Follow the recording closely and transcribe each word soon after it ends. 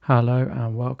Hello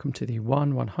and welcome to the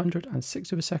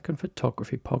 160th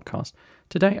Photography Podcast.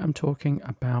 Today I'm talking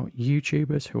about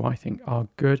YouTubers who I think are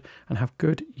good and have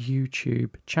good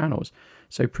YouTube channels.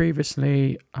 So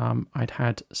previously I'd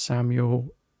had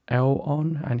Samuel L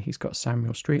on, and he's got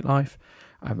Samuel Street Life.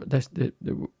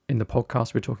 In the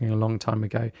podcast we're talking a long time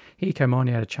ago. He came on,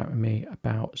 he had a chat with me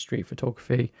about street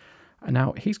photography. And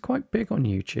now he's quite big on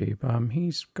YouTube.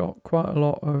 He's got quite a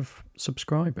lot of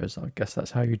subscribers. I guess that's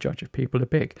how you judge if people are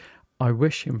big. I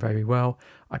wish him very well.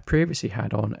 I previously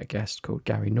had on a guest called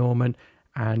Gary Norman,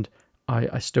 and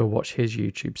I still watch his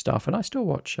YouTube stuff, and I still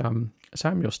watch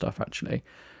Samuel stuff actually.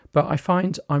 But I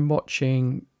find I'm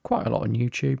watching quite a lot on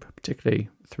YouTube, particularly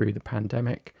through the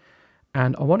pandemic.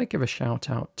 And I want to give a shout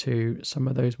out to some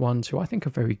of those ones who I think are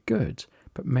very good,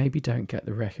 but maybe don't get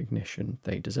the recognition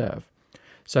they deserve.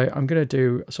 So I'm going to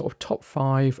do a sort of top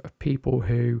 5 of people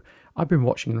who I've been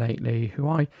watching lately,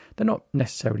 they're not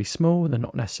necessarily small, they're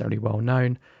not necessarily well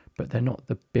known, but they're not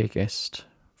the biggest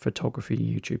photography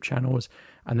YouTube channels,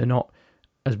 and they're not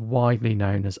as widely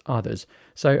known as others.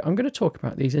 So I'm going to talk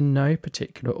about these in no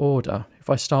particular order. If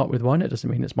I start with one, it doesn't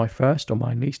mean it's my first or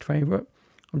my least favourite.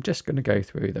 I'm just going to go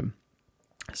through them.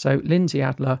 So Lindsay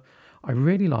Adler, I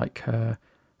really like her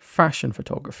fashion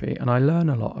photography, and I learn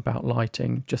a lot about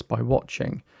lighting just by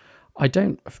watching. I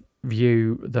don't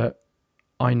view that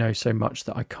I know so much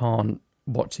that I can't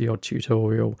watch the odd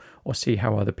tutorial or see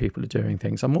how other people are doing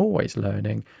things. I'm always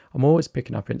learning, I'm always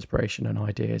picking up inspiration and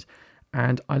ideas,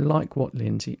 and I like what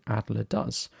Lindsay Adler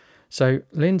does. So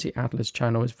Lindsay Adler's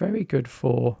channel is very good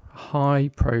for high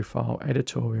profile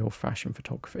editorial fashion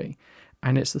photography,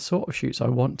 and it's the sort of shoots I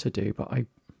want to do, but I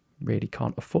really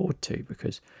can't afford to,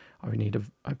 because I need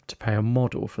to pay a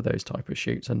model for those type of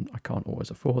shoots, and I can't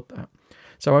always afford that.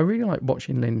 So I really like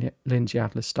watching Lindsay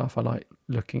Adler's stuff. I like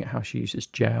looking at how she uses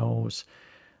gels,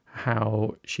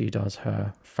 how she does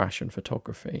her fashion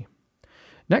photography.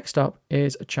 Next up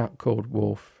is a chap called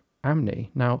Wolf Amney.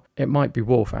 Now, it might be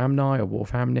Wolf Amni or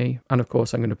Wolf Amney, and of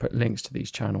course I'm going to put links to these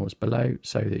channels below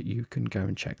so that you can go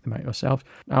and check them out yourself.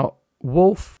 Now,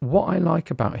 Wolf, what I like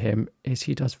about him is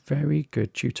he does very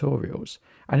good tutorials,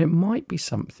 and it might be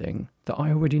something that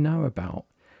I already know about,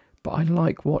 but I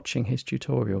like watching his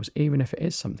tutorials even if it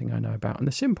is something I know about. And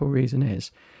the simple reason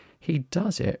is he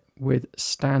does it with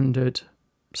standard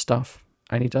stuff,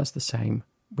 and he does the same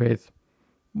with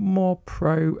more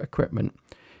pro equipment.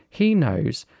 He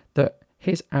knows that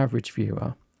his average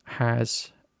viewer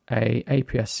has a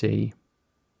APS-C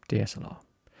DSLR.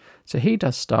 So he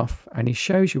does stuff, and he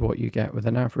shows you what you get with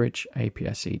an average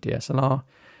APS-C DSLR,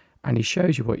 and he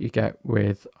shows you what you get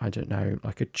with, I don't know,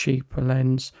 like a cheaper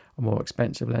lens, a more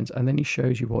expensive lens, and then he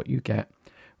shows you what you get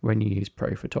when you use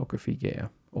pro photography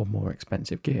gear or more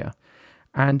expensive gear.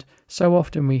 And so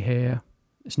often we hear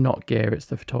it's not gear, it's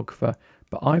the photographer,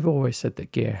 but I've always said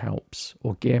that gear helps,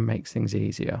 or gear makes things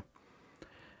easier.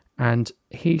 And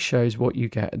he shows what you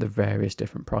get at the various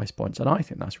different price points, and I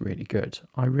think that's really good.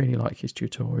 I really like his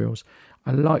tutorials.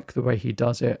 I like the way he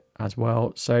does it as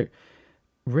well. So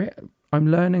I'm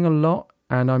learning a lot,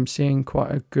 and I'm seeing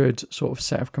quite a good sort of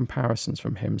set of comparisons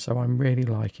from him. So I'm really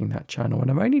liking that channel, and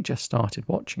I've only just started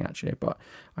watching actually, but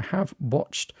I have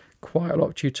watched quite a lot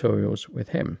of tutorials with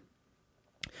him.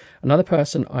 Another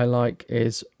person I like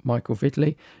is Michael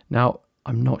Vidley. Now,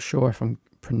 I'm not sure if I'm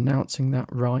pronouncing that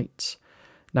right.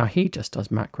 Now, he just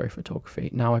does macro photography.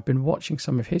 Now, I've been watching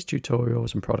some of his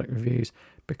tutorials and product reviews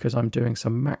because I'm doing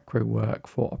some macro work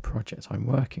for a project I'm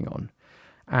working on.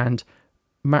 And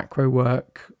macro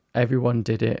work, everyone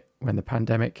did it when the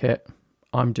pandemic hit.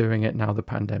 I'm doing it now the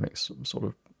pandemic's sort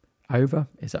of over.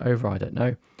 Is it over? I don't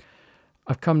know.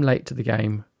 I've come late to the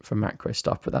game for macro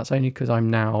stuff, but that's only because I'm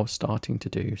now starting to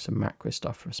do some macro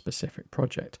stuff for a specific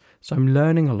project. So I'm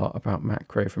learning a lot about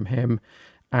macro from him,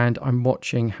 and I'm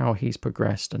watching how he's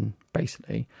progressed, and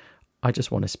basically I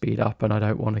just want to speed up, and I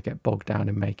don't want to get bogged down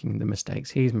in making the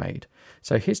mistakes he's made.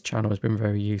 So his channel has been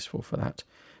very useful for that.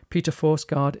 Peter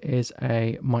Forsgaard is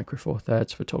a Micro Four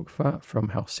Thirds photographer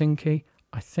from Helsinki.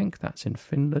 I think that's in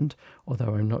Finland,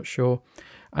 although I'm not sure.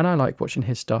 And I like watching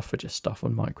his stuff for just stuff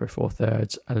on Micro Four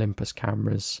Thirds, Olympus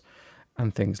cameras,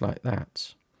 and things like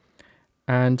that.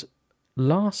 And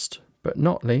last but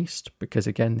not least, because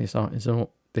again this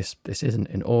isn't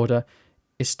in order,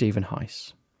 is Stephen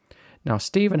Heiss. Now,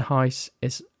 Stephen Heiss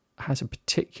has a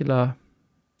particular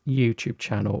YouTube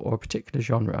channel or a particular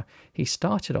genre. He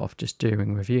started off just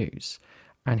doing reviews,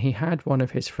 and he had one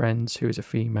of his friends who is a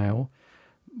female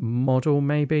model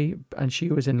maybe, and she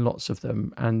was in lots of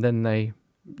them, and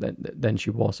then she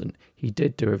wasn't. He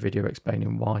did do a video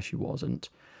explaining why she wasn't.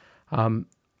 When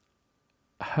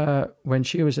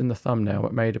she was in the thumbnail,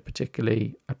 it made a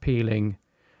particularly appealing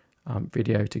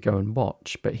video to go and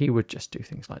watch, but he would just do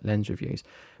things like lens reviews.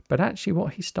 But actually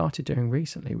what he started doing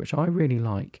recently, which I really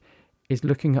like, is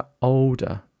looking at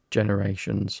older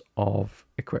generations of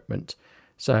equipment.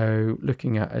 So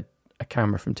looking at a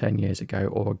camera from 10 years ago,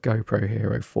 or a GoPro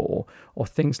Hero 4, or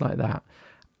things like that.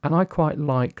 And I quite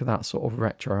like that sort of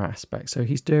retro aspect. So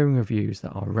he's doing reviews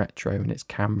that are retro in its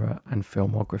camera and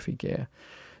filmography gear.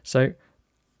 So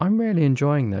I'm really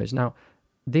enjoying those. Now,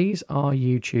 these are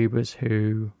YouTubers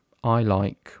who I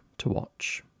like to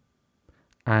watch.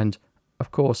 And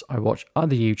of course, I watch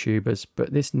other YouTubers,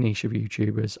 but this niche of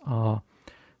YouTubers are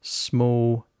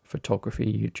small photography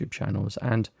YouTube channels,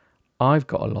 and I've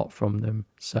got a lot from them.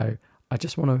 So I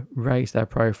just want to raise their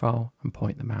profile and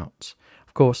point them out.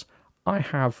 Of course, I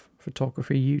have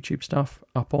photography YouTube stuff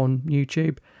up on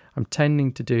YouTube. I'm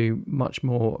tending to do much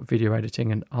more video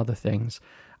editing and other things,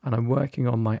 and I'm working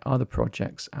on my other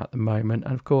projects at the moment.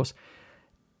 And of course,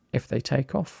 if they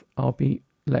take off, I'll be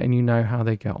letting you know how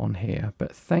they get on here.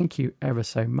 But thank you ever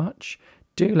so much.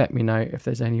 Do let me know if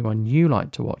there's anyone you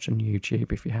like to watch on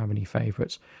YouTube, if you have any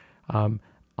favourites,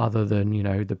 other than,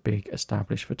 the big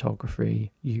established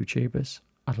photography YouTubers.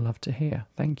 I'd love to hear.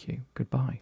 Thank you. Goodbye.